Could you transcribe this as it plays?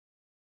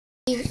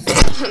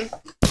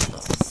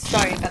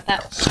Sorry about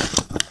that.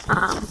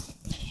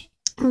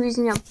 I'm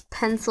using a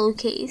pencil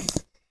case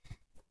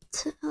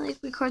to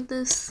record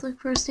this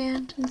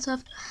firsthand and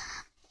stuff.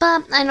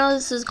 But I know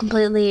this is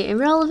completely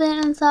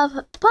irrelevant and stuff,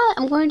 but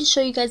I'm going to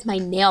show you guys my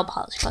nail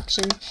polish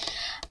collection.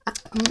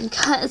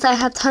 Because I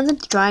have tons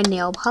of dry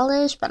nail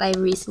polish, but I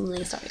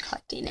recently started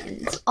collecting it,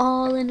 and it's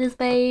all in this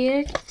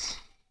bag.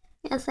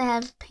 Yes, I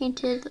have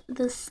painted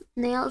this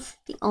nail. It's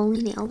the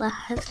only nail that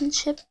hasn't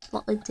chipped.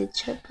 Well, it did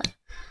chip, but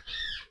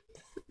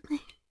my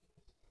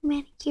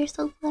manicure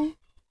so far.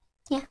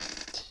 Yeah.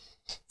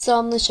 So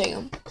I'm gonna show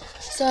you.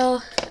 So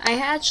I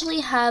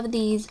actually have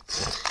these.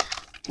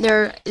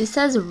 It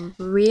says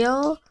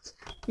real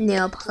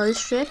nail polish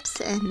strips,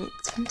 and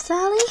it's from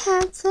Sally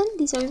Hansen.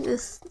 These are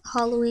the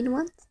Halloween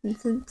ones, and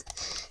since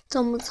it's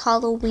almost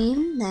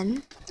Halloween,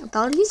 then I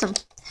thought I'd use them.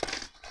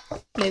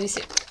 Maybe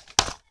soon.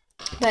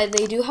 But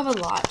they do have a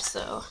lot,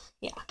 so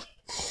yeah.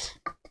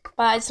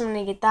 But I just want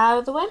to get that out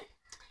of the way.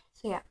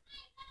 So yeah.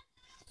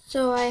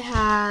 So I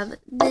have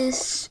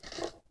this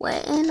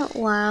Wet n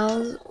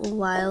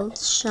Wild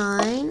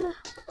Shine.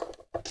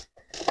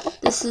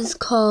 This is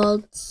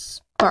called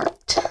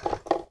Sparked.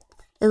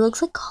 It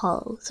looks like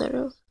hollow, sort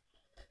of.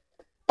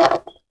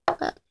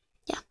 But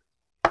yeah.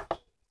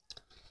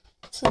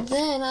 So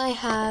then I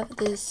have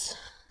this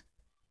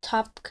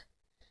top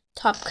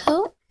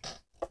coat.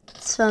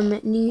 It's from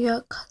New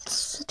York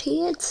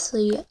City. It's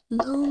the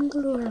long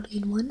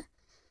Lorraine one.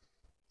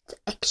 It's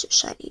extra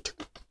shiny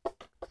too.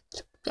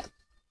 So, yeah.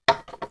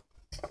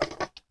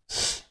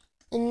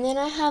 And then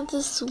I have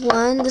this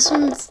one. This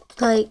one's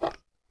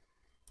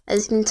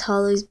as you can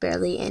tell, there's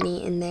barely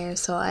any in there,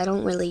 so I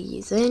don't really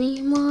use it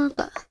anymore.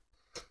 But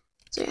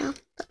so yeah,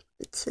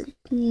 it's a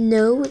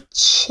no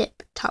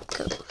chip top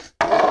coat.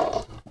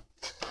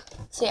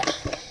 So yeah.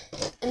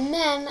 And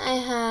then I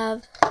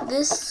have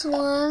this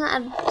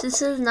one.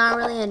 This is not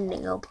really a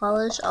nail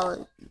polish.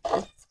 It's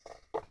not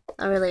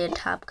really a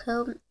top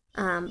coat.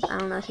 I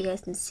don't know if you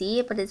guys can see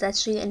it, but it's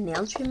actually a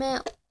nail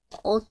treatment.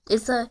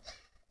 It's a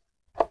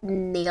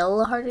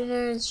nail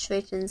hardener. It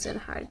straightens and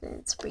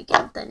hardens,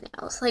 breaking the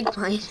nails. Like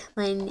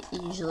mine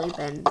usually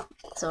bend,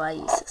 so I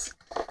use this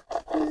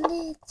a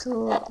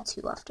little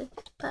too often.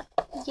 But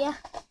yeah.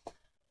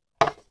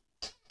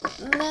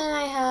 And then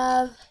I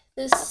have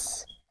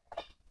this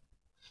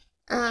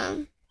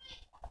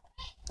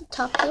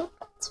top coat.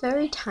 It's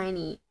very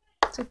tiny.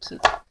 So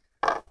cute.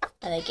 I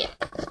like it.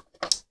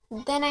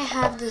 Then I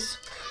have this.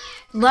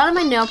 A lot of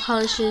my nail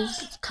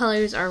polishes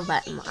colors are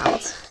Wet n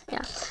Wild.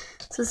 Yeah.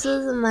 So this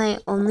is my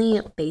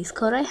only base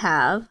coat I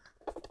have.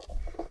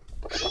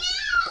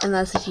 And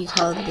that's if you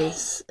call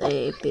this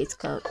a base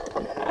coat.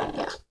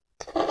 Yeah.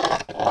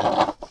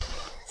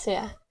 So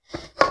yeah.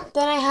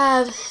 Then I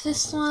have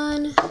this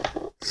one.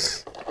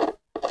 It's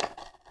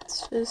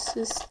just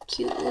this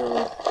cute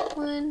little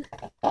one.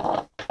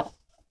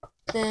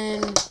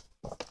 Then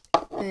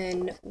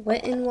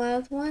Wet n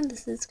Wild one.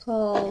 This is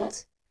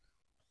called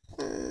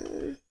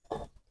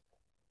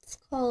it's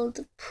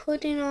called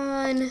Putting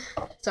on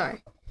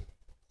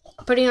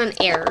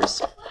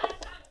Airs.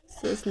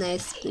 So this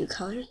nice blue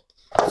color.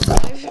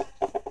 Sorry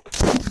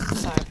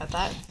about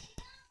that.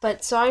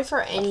 But sorry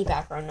for any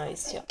background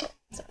noise too.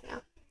 So yeah.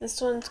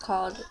 This one's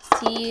called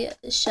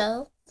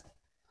Seashell.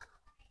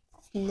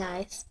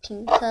 Nice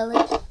pink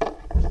color.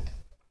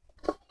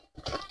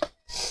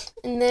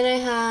 And then I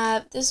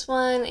have this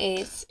one.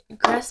 It's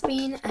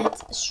Grasping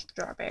at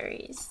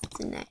Strawberries. It's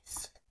a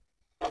nice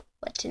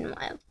Wet n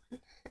Wild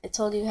one. I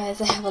told you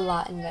guys I have a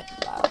lot in Wet n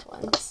Wild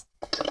ones.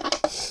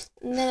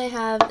 And then I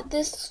have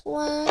this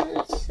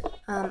one.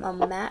 A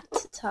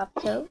matte top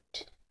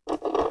coat.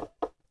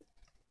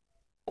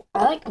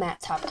 I like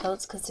matte top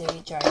coats because they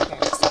dry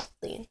very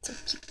softly and so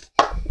cute.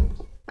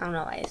 I don't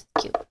know why it's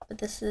cute, but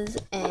this is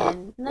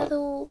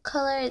another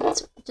color.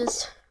 It's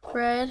just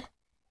red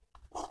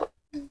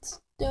and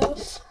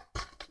stuff.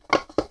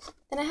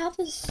 Then I have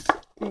this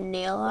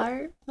nail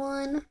art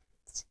one.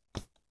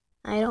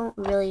 I don't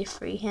really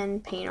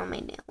freehand paint on my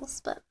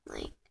nails, but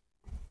I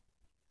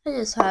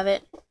just have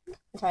it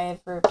if I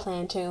ever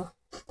plan to.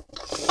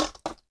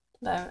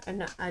 But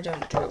I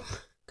don't do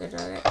good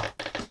at it.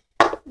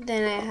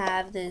 Then I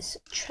have this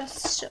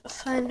Trust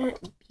Fund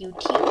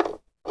Beauty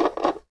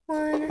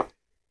one.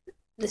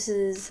 This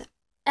is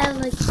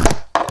elegant.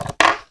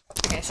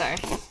 Okay, sorry.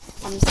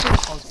 I'm just gonna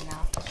hold it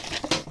now.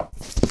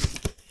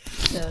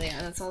 So yeah,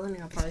 that's all the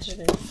nail polish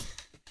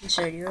I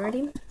showed you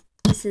already.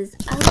 This is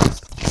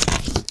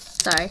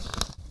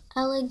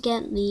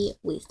Elegantly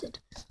Wasted.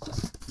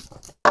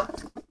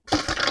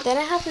 Then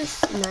I have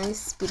this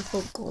nice,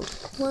 beautiful gold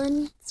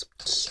one. It's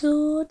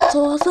cute. It's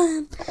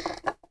awesome.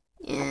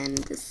 And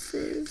this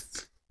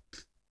is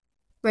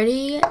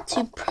Ready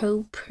to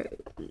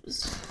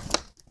Propose.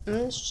 I'm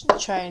going to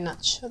try not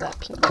to show that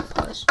pink nail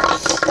polish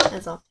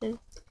as often.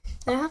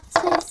 And I have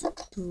this nice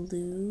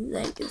blue.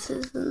 This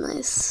is a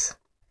nice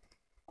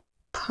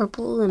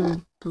purple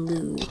and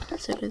blue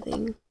sort of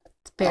thing.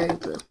 It's berry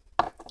blue.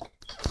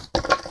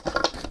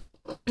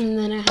 And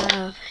then I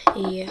have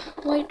a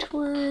white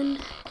one.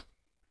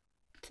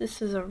 It's This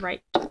is a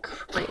right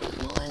crayon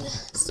one,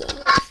 so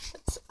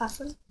that's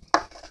awesome.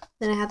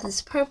 Then I have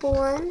this purple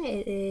one.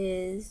 It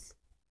is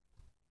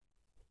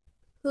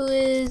who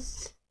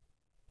is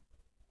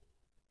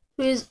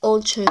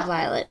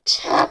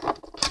Ultraviolet?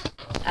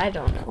 I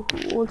don't know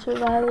who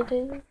Ultraviolet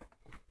is.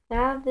 I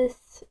have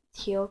this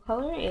teal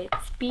color.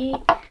 It's Be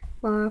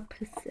More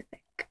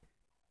Pacific.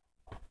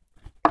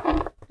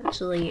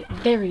 Actually,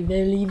 very,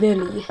 very,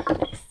 very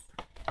nice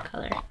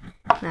color.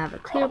 And I have a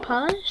clear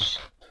polish.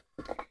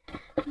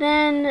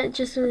 Then,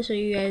 just to show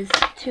you guys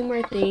two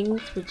more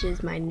things, which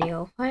is my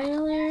nail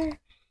filer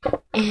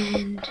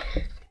and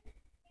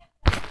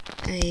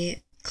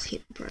a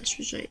clean brush,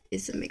 which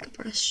is a makeup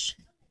brush.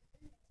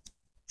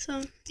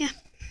 So, yeah.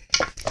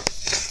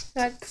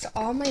 That's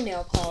all my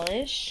nail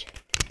polish.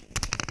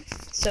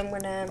 So I'm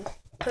gonna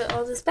put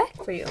all this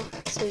back for you.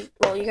 So,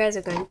 well, you guys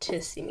are going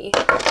to see me,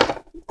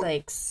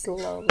 like,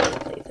 slowly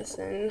play this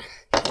in.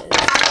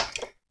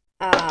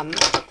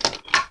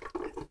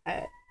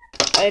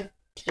 I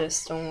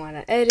just don't want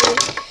to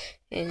edit,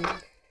 and,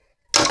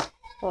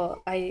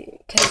 well,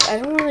 because I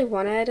don't really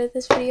want to edit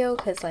this video,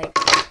 because, like,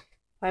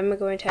 why am I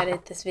going to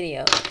edit this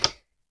video?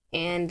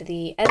 And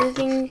the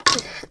editing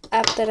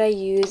app that I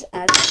use,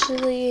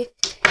 actually,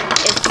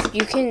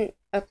 you can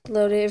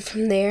upload it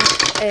from there,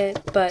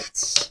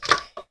 but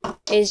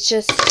it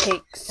just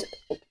takes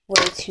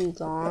way too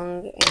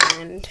long,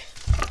 and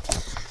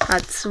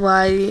that's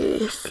why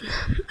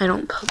I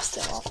don't post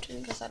it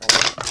often, because I don't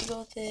want to go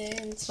with it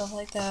and stuff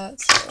like that.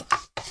 So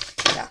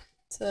yeah.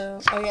 So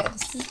oh yeah,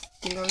 this is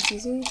the I'm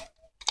using.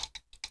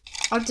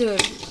 I'll do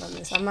it on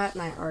this. I'm at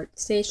my art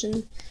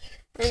station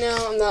right now.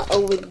 I'm not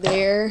over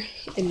there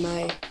in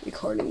my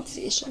recording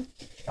station.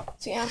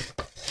 So yeah.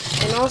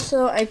 And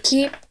also I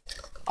keep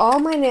all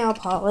my nail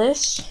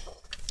polish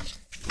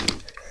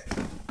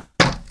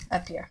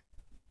up here.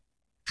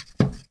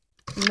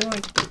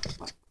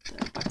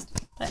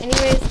 But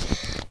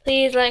anyways,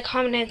 please like,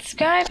 comment, and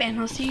subscribe, and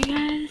I'll see you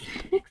guys